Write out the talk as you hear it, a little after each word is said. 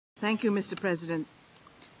Thank you, Mr. President,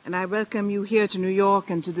 and I welcome you here to New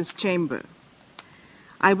York and to this chamber.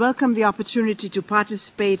 I welcome the opportunity to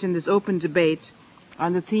participate in this open debate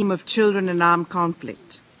on the theme of children in armed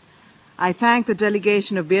conflict. I thank the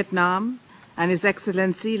delegation of Vietnam and His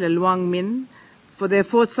Excellency Le Luong Min for their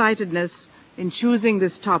foresightedness in choosing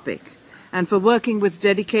this topic and for working with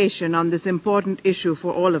dedication on this important issue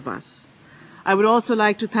for all of us. I would also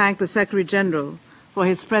like to thank the Secretary General for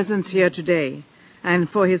his presence here today and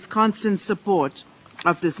for his constant support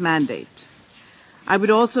of this mandate. I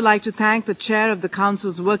would also like to thank the Chair of the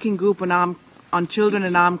Council's Working Group on Children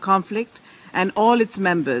in Armed Conflict and all its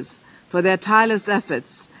members for their tireless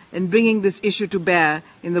efforts in bringing this issue to bear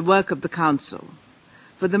in the work of the Council.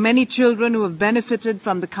 For the many children who have benefited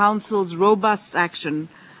from the Council's robust action,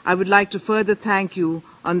 I would like to further thank you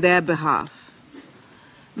on their behalf.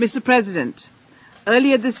 Mr. President,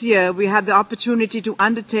 earlier this year we had the opportunity to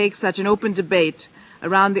undertake such an open debate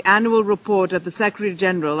around the annual report of the Secretary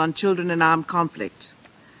General on Children in Armed Conflict.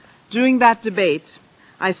 During that debate,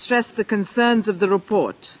 I stressed the concerns of the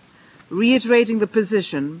report, reiterating the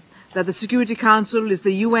position that the Security Council is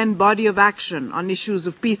the UN body of action on issues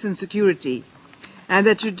of peace and security, and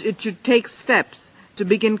that it should take steps to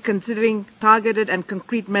begin considering targeted and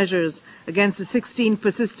concrete measures against the 16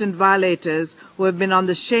 persistent violators who have been on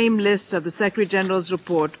the shame list of the Secretary General's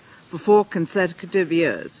report for 4 consecutive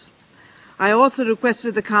years. I also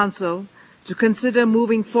requested the Council to consider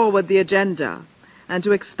moving forward the agenda and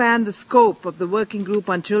to expand the scope of the Working Group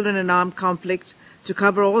on Children in Armed Conflict to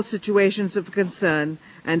cover all situations of concern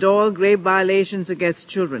and all grave violations against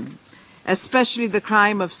children, especially the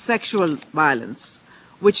crime of sexual violence,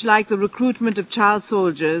 which, like the recruitment of child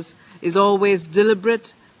soldiers, is always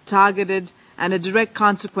deliberate, targeted, and a direct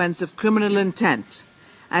consequence of criminal intent,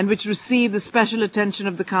 and which received the special attention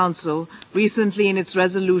of the Council recently in its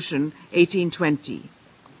Resolution 1820.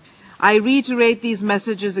 I reiterate these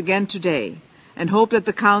messages again today and hope that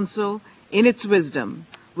the Council, in its wisdom,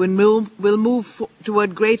 will move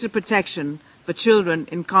toward greater protection for children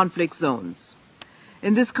in conflict zones.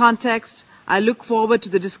 In this context, I look forward to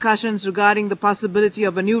the discussions regarding the possibility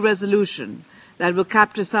of a new resolution that will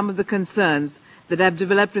capture some of the concerns that have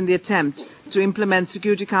developed in the attempt to implement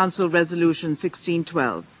Security Council Resolution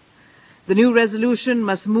 1612. The new resolution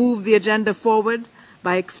must move the agenda forward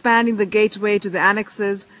by expanding the gateway to the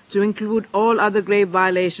annexes to include all other grave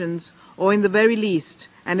violations, or in the very least,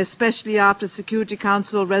 and especially after Security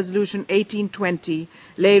Council Resolution 1820,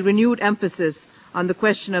 lay renewed emphasis on the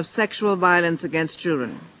question of sexual violence against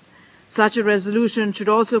children. Such a resolution should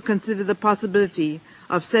also consider the possibility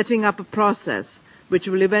of setting up a process which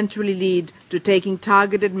will eventually lead to taking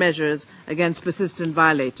targeted measures against persistent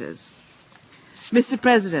violators. Mr.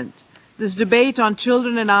 President, this debate on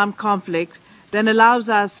children in armed conflict then allows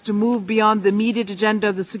us to move beyond the immediate agenda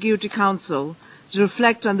of the Security Council to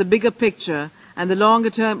reflect on the bigger picture and the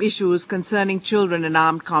longer-term issues concerning children in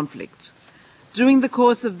armed conflict. During the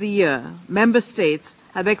course of the year, Member States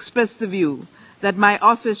have expressed the view that my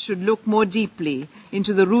office should look more deeply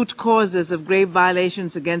into the root causes of grave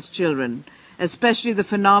violations against children, especially the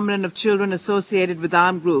phenomenon of children associated with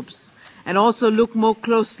armed groups, and also look more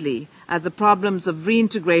closely at the problems of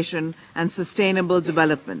reintegration and sustainable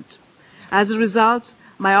development. As a result,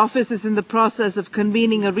 my office is in the process of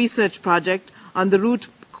convening a research project on the root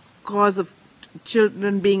cause of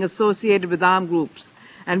children being associated with armed groups,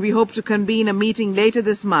 and we hope to convene a meeting later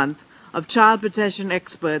this month of child protection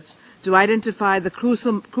experts to identify the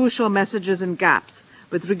crucial messages and gaps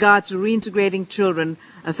with regard to reintegrating children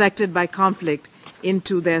affected by conflict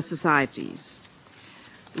into their societies.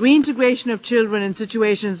 Reintegration of children in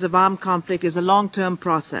situations of armed conflict is a long-term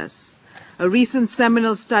process. A recent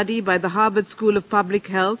seminal study by the Harvard School of Public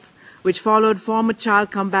Health, which followed former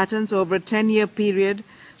child combatants over a 10-year period,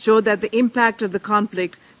 showed that the impact of the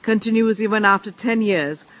conflict continues even after 10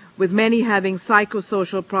 years, with many having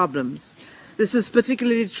psychosocial problems. This is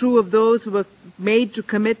particularly true of those who were made to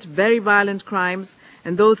commit very violent crimes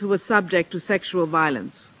and those who were subject to sexual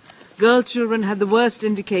violence. Girl children had the worst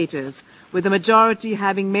indicators, with the majority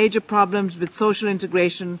having major problems with social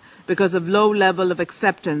integration because of low level of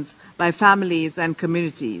acceptance by families and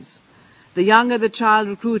communities. The younger the child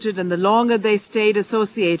recruited and the longer they stayed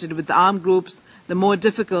associated with the armed groups, the more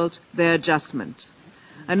difficult their adjustment.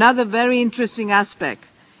 Another very interesting aspect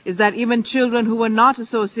is that even children who were not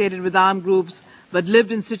associated with armed groups but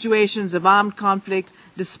lived in situations of armed conflict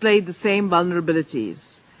displayed the same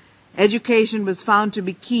vulnerabilities. Education was found to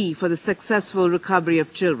be key for the successful recovery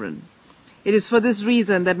of children. It is for this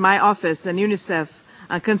reason that my office and UNICEF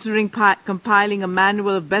are considering compiling a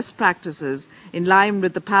manual of best practices in line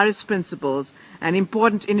with the Paris Principles, an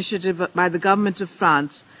important initiative by the government of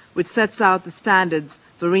France which sets out the standards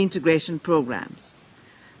for reintegration programs.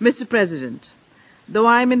 Mr. President, though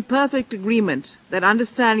I am in perfect agreement that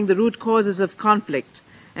understanding the root causes of conflict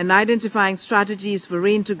and identifying strategies for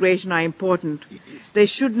reintegration are important, they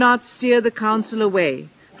should not steer the Council away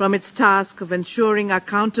from its task of ensuring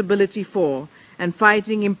accountability for and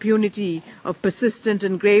fighting impunity of persistent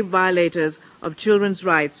and grave violators of children's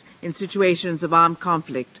rights in situations of armed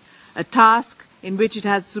conflict, a task in which it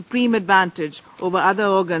has supreme advantage over other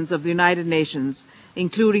organs of the United Nations,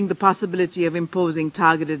 including the possibility of imposing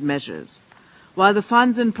targeted measures. While the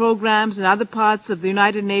funds and programs in other parts of the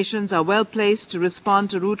United Nations are well placed to respond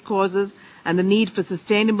to root causes and the need for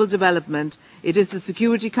sustainable development, it is the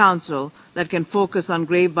Security Council that can focus on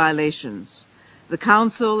grave violations. The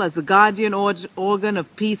Council, as the guardian organ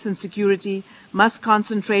of peace and security, must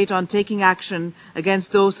concentrate on taking action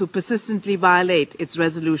against those who persistently violate its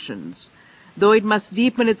resolutions. Though it must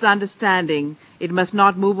deepen its understanding, it must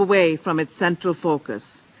not move away from its central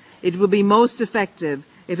focus. It will be most effective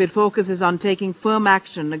if it focuses on taking firm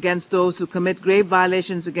action against those who commit grave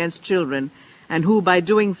violations against children and who, by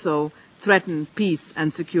doing so, threaten peace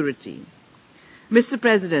and security. Mr.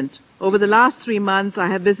 President, over the last 3 months, I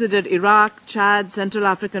have visited Iraq, Chad, Central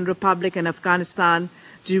African Republic, and Afghanistan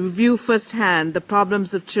to review firsthand the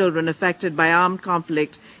problems of children affected by armed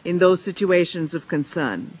conflict in those situations of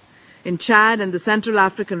concern. In Chad and the Central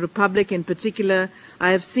African Republic in particular,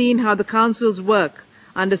 I have seen how the Council's work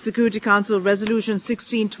under Security Council Resolution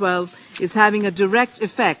 1612 is having a direct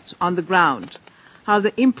effect on the ground, how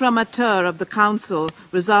the imprimatur of the Council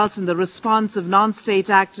results in the response of non-state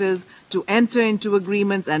actors to enter into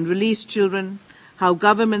agreements and release children, how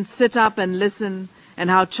governments sit up and listen, and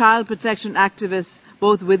how child protection activists,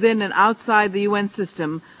 both within and outside the UN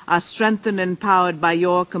system, are strengthened and empowered by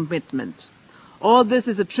your commitment. All this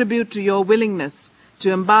is a tribute to your willingness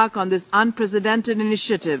to embark on this unprecedented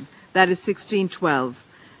initiative that is 1612,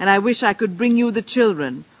 and I wish I could bring you the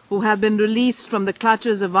children who have been released from the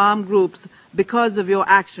clutches of armed groups because of your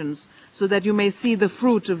actions, so that you may see the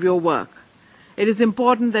fruit of your work. It is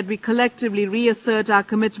important that we collectively reassert our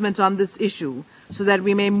commitment on this issue, so that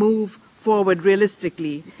we may move forward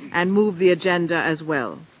realistically and move the agenda as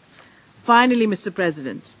well. Finally, Mr.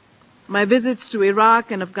 President, my visits to Iraq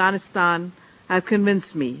and Afghanistan have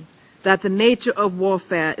convinced me that the nature of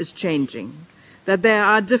warfare is changing, that there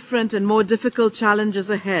are different and more difficult challenges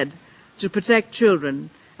ahead to protect children,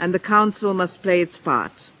 and the Council must play its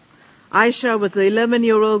part. Aisha was an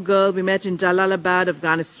 11-year-old girl we met in Jalalabad,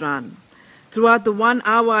 Afghanistan. Throughout the 1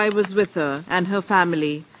 hour I was with her and her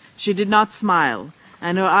family, she did not smile,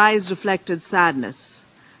 and her eyes reflected sadness.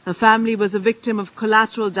 Her family was a victim of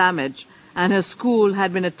collateral damage, and her school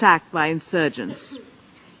had been attacked by insurgents.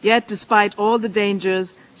 Yet, despite all the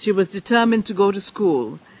dangers, she was determined to go to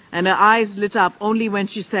school, and her eyes lit up only when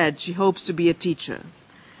she said she hopes to be a teacher.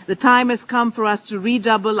 The time has come for us to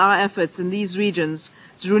redouble our efforts in these regions,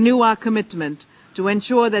 to renew our commitment, to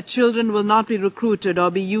ensure that children will not be recruited or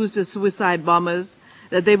be used as suicide bombers,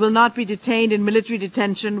 that they will not be detained in military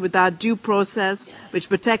detention without due process which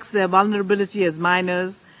protects their vulnerability as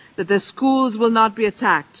minors, that their schools will not be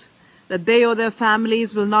attacked, that they or their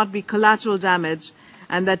families will not be collateral damage,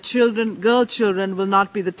 and that girl children will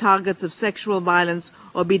not be the targets of sexual violence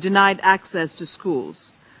or be denied access to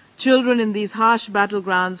schools. Children in these harsh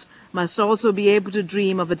battlegrounds must also be able to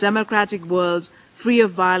dream of a democratic world free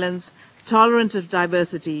of violence, tolerant of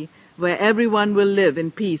diversity, where everyone will live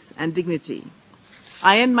in peace and dignity.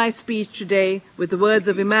 I end my speech today with the words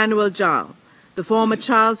of Emmanuel Jal, the former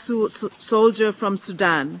child soldier from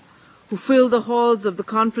Sudan, who filled the halls of the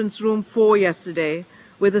conference room 4 yesterday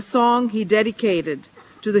with a song he dedicated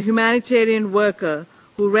to the humanitarian worker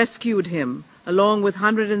who rescued him along with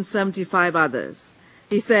 175 others.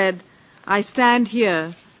 He said, "I stand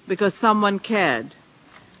here because someone cared.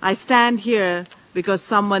 I stand here because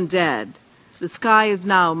someone dared. The sky is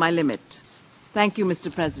now my limit." Thank you,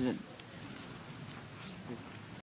 Mr. President.